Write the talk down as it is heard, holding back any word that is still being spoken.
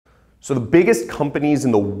So the biggest companies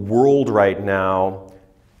in the world right now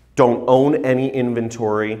don't own any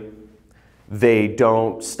inventory. They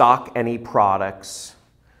don't stock any products.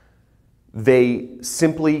 They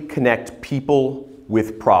simply connect people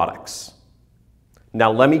with products.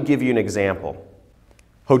 Now let me give you an example.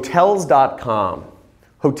 Hotels.com.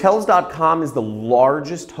 Hotels.com is the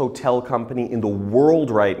largest hotel company in the world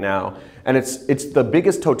right now, and it's the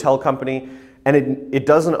biggest hotel company, and it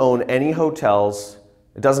doesn't own any hotels.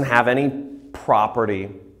 It doesn't have any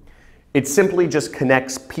property. It simply just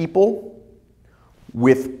connects people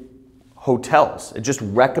with hotels. It just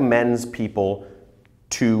recommends people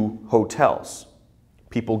to hotels.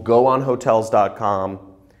 People go on Hotels.com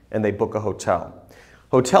and they book a hotel.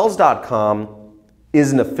 Hotels.com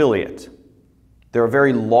is an affiliate. They're a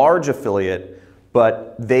very large affiliate,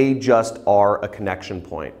 but they just are a connection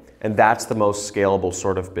point. And that's the most scalable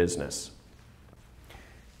sort of business.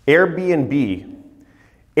 Airbnb.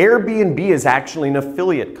 Airbnb is actually an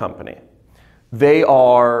affiliate company. They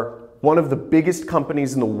are one of the biggest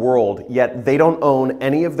companies in the world, yet they don't own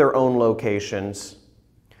any of their own locations.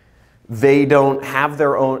 They don't have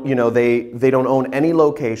their own, they don't own any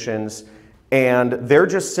locations, and they're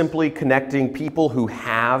just simply connecting people who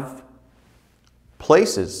have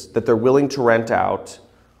places that they're willing to rent out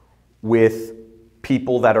with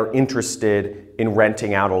people that are interested in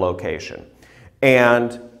renting out a location.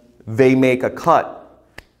 And they make a cut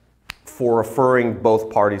for referring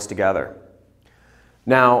both parties together.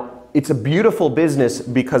 Now, it's a beautiful business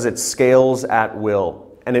because it scales at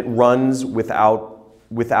will and it runs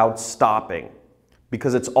without stopping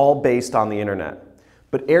because it's all based on the internet.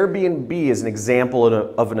 But Airbnb is an example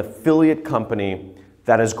of an affiliate company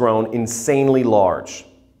that has grown insanely large.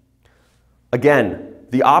 Again,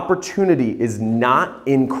 the opportunity is not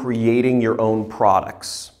in creating your own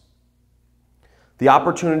products. The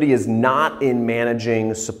opportunity is not in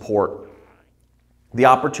managing support. The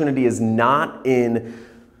opportunity is not in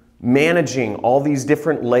managing all these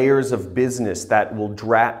different layers of business that will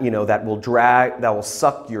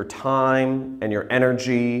suck your time and your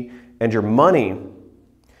energy and your money.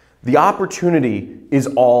 The opportunity is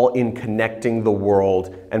all in connecting the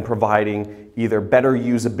world and providing either better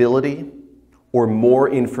usability or more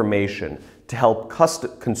information to help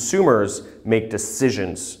consumers make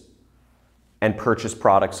decisions and purchase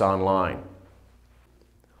products online.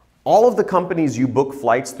 All of the companies you book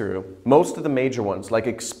flights through, most of the major ones, like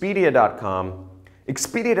Expedia.com,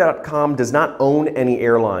 Expedia.com does not own any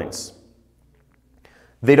airlines.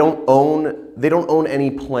 They don't own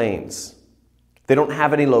any planes. They don't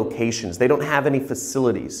have any locations. They don't have any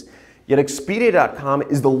facilities. Yet Expedia.com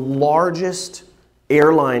is the largest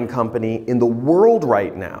airline company in the world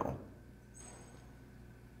right now.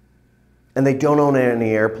 And they don't own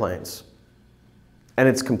any airplanes. And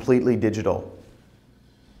it's completely digital.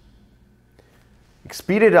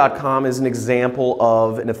 Expedia.com is an example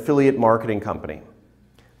of an affiliate marketing company.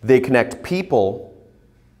 They connect people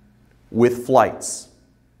with flights,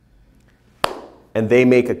 and they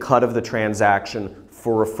make a cut of the transaction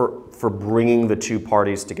for bringing the two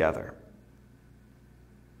parties together.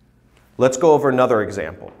 Let's go over another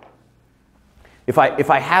example. If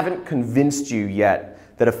I haven't convinced you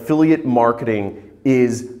yet that affiliate marketing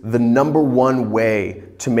is the #1 way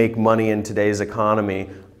to make money in today's economy,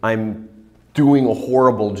 I'm doing a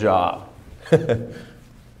horrible job.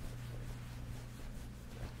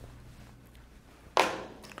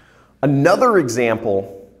 Another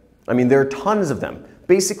example, I mean, there are tons of them.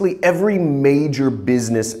 Basically, every major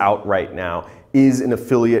business out right now is an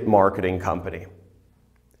affiliate marketing company.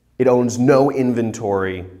 It owns no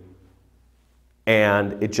inventory,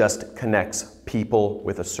 and it just connects people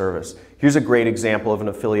with a service. Here's a great example of an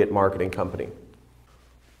affiliate marketing company.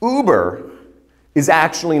 Uber is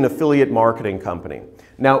actually an affiliate marketing company.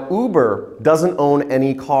 Now, Uber doesn't own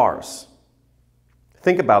any cars.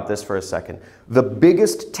 Think about this for a second. The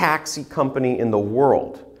biggest taxi company in the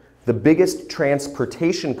world, the biggest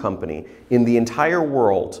transportation company in the entire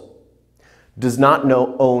world, does not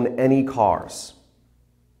own any cars.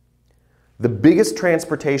 The biggest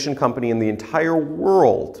transportation company in the entire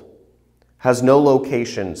world has no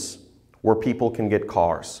locations where people can get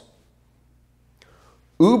cars.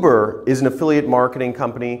 Uber is an affiliate marketing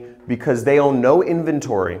company because they own no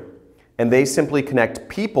inventory and they simply connect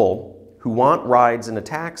people who want rides in a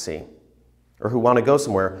taxi or who want to go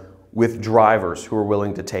somewhere with drivers who are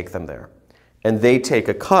willing to take them there. And they take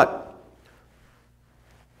a cut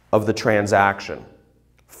of the transaction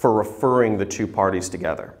for referring the two parties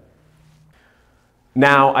together.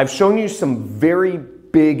 Now, I've shown you some very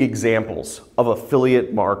big examples of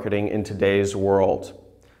affiliate marketing in today's world.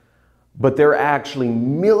 But there are actually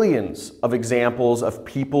millions of examples of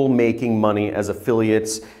people making money as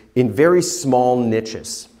affiliates in very small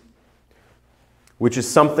niches, which is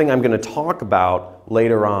something I'm going to talk about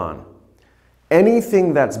later on.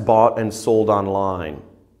 Anything that's bought and sold online,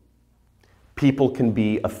 people can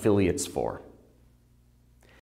be affiliates for.